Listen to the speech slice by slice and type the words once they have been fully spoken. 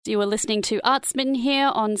You are listening to Artsman here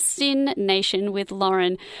on Sin Nation with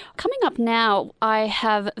Lauren. Coming up now, I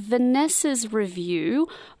have Vanessa's review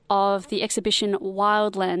of the exhibition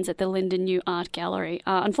Wildlands at the Linden New Art Gallery.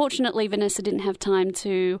 Unfortunately, Vanessa didn't have time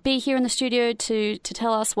to be here in the studio to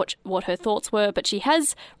tell us what her thoughts were, but she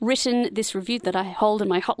has written this review that I hold in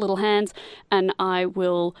my hot little hands, and I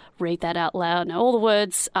will read that out loud. Now, all the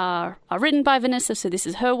words are written by Vanessa, so this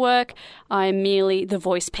is her work. I'm merely the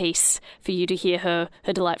voice piece for you to hear her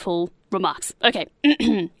delightful remarks. Okay.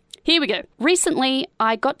 Here we go. Recently,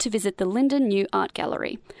 I got to visit the Linden New Art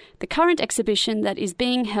Gallery. The current exhibition that is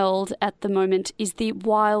being held at the moment is the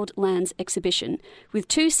Wildlands exhibition, with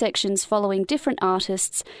two sections following different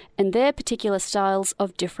artists and their particular styles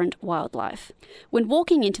of different wildlife. When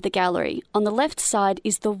walking into the gallery, on the left side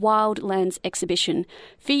is the Wildlands exhibition,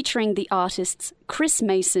 featuring the artists Chris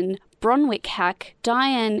Mason, Bronwick Hack,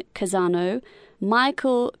 Diane Casano,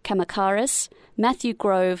 Michael Kamakaris, Matthew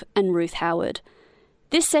Grove, and Ruth Howard.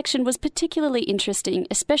 This section was particularly interesting,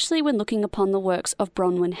 especially when looking upon the works of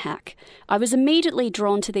Bronwyn Hack. I was immediately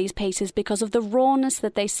drawn to these pieces because of the rawness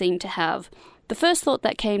that they seemed to have. The first thought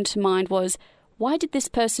that came to mind was, why did this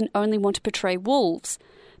person only want to portray wolves?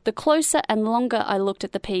 The closer and longer I looked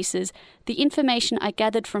at the pieces, the information I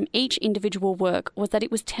gathered from each individual work was that it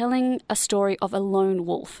was telling a story of a lone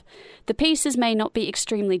wolf. The pieces may not be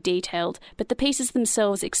extremely detailed, but the pieces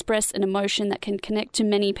themselves express an emotion that can connect to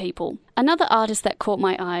many people. Another artist that caught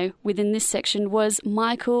my eye within this section was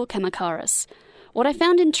Michael Kamakaris. What I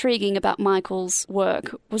found intriguing about Michael's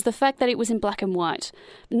work was the fact that it was in black and white.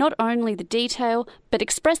 Not only the detail, but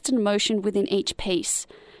expressed an emotion within each piece.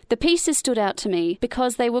 The pieces stood out to me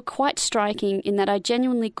because they were quite striking in that I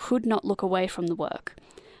genuinely could not look away from the work.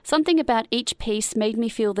 Something about each piece made me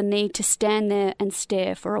feel the need to stand there and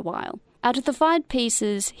stare for a while. Out of the 5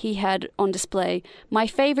 pieces he had on display, my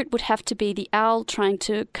favourite would have to be the owl trying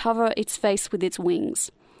to cover its face with its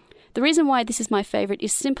wings. The reason why this is my favourite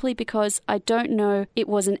is simply because I don't know it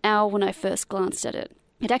was an owl when I first glanced at it.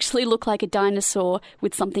 It actually looked like a dinosaur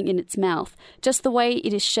with something in its mouth. Just the way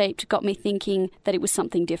it is shaped got me thinking that it was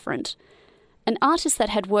something different. An artist that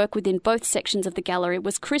had work within both sections of the gallery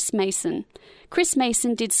was Chris Mason. Chris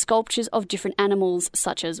Mason did sculptures of different animals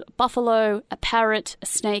such as a buffalo, a parrot, a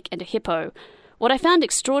snake, and a hippo. What I found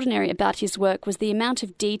extraordinary about his work was the amount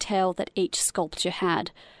of detail that each sculpture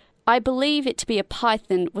had. I believe it to be a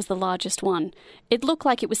python was the largest one. It looked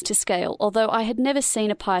like it was to scale, although I had never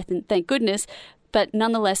seen a python, thank goodness, but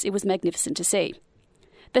nonetheless it was magnificent to see.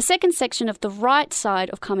 The second section of the right side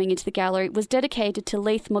of coming into the gallery was dedicated to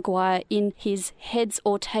Leith Maguire in his Heads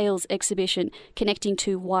or Tails exhibition connecting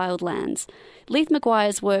to Wildlands. Leith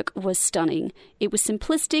Maguire's work was stunning. It was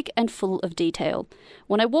simplistic and full of detail.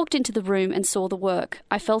 When I walked into the room and saw the work,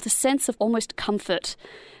 I felt a sense of almost comfort.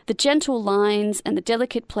 The gentle lines and the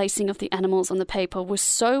delicate placing of the animals on the paper was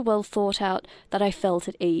so well thought out that I felt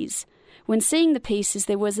at ease. When seeing the pieces,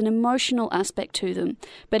 there was an emotional aspect to them,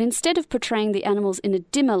 but instead of portraying the animals in a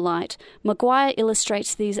dimmer light, Maguire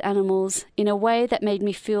illustrates these animals in a way that made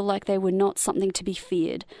me feel like they were not something to be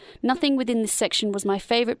feared. Nothing within this section was my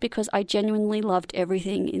favourite because I genuinely loved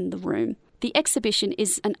everything in the room. The exhibition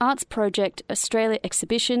is an Arts Project Australia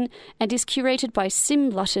exhibition and is curated by Sim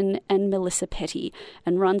Lutton and Melissa Petty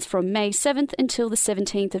and runs from May 7th until the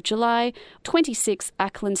 17th of July, 26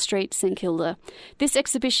 Ackland Street, St Kilda. This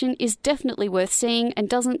exhibition is definitely worth seeing and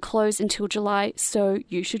doesn't close until July, so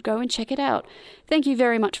you should go and check it out. Thank you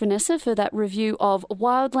very much, Vanessa, for that review of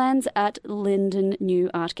Wildlands at Linden New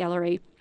Art Gallery.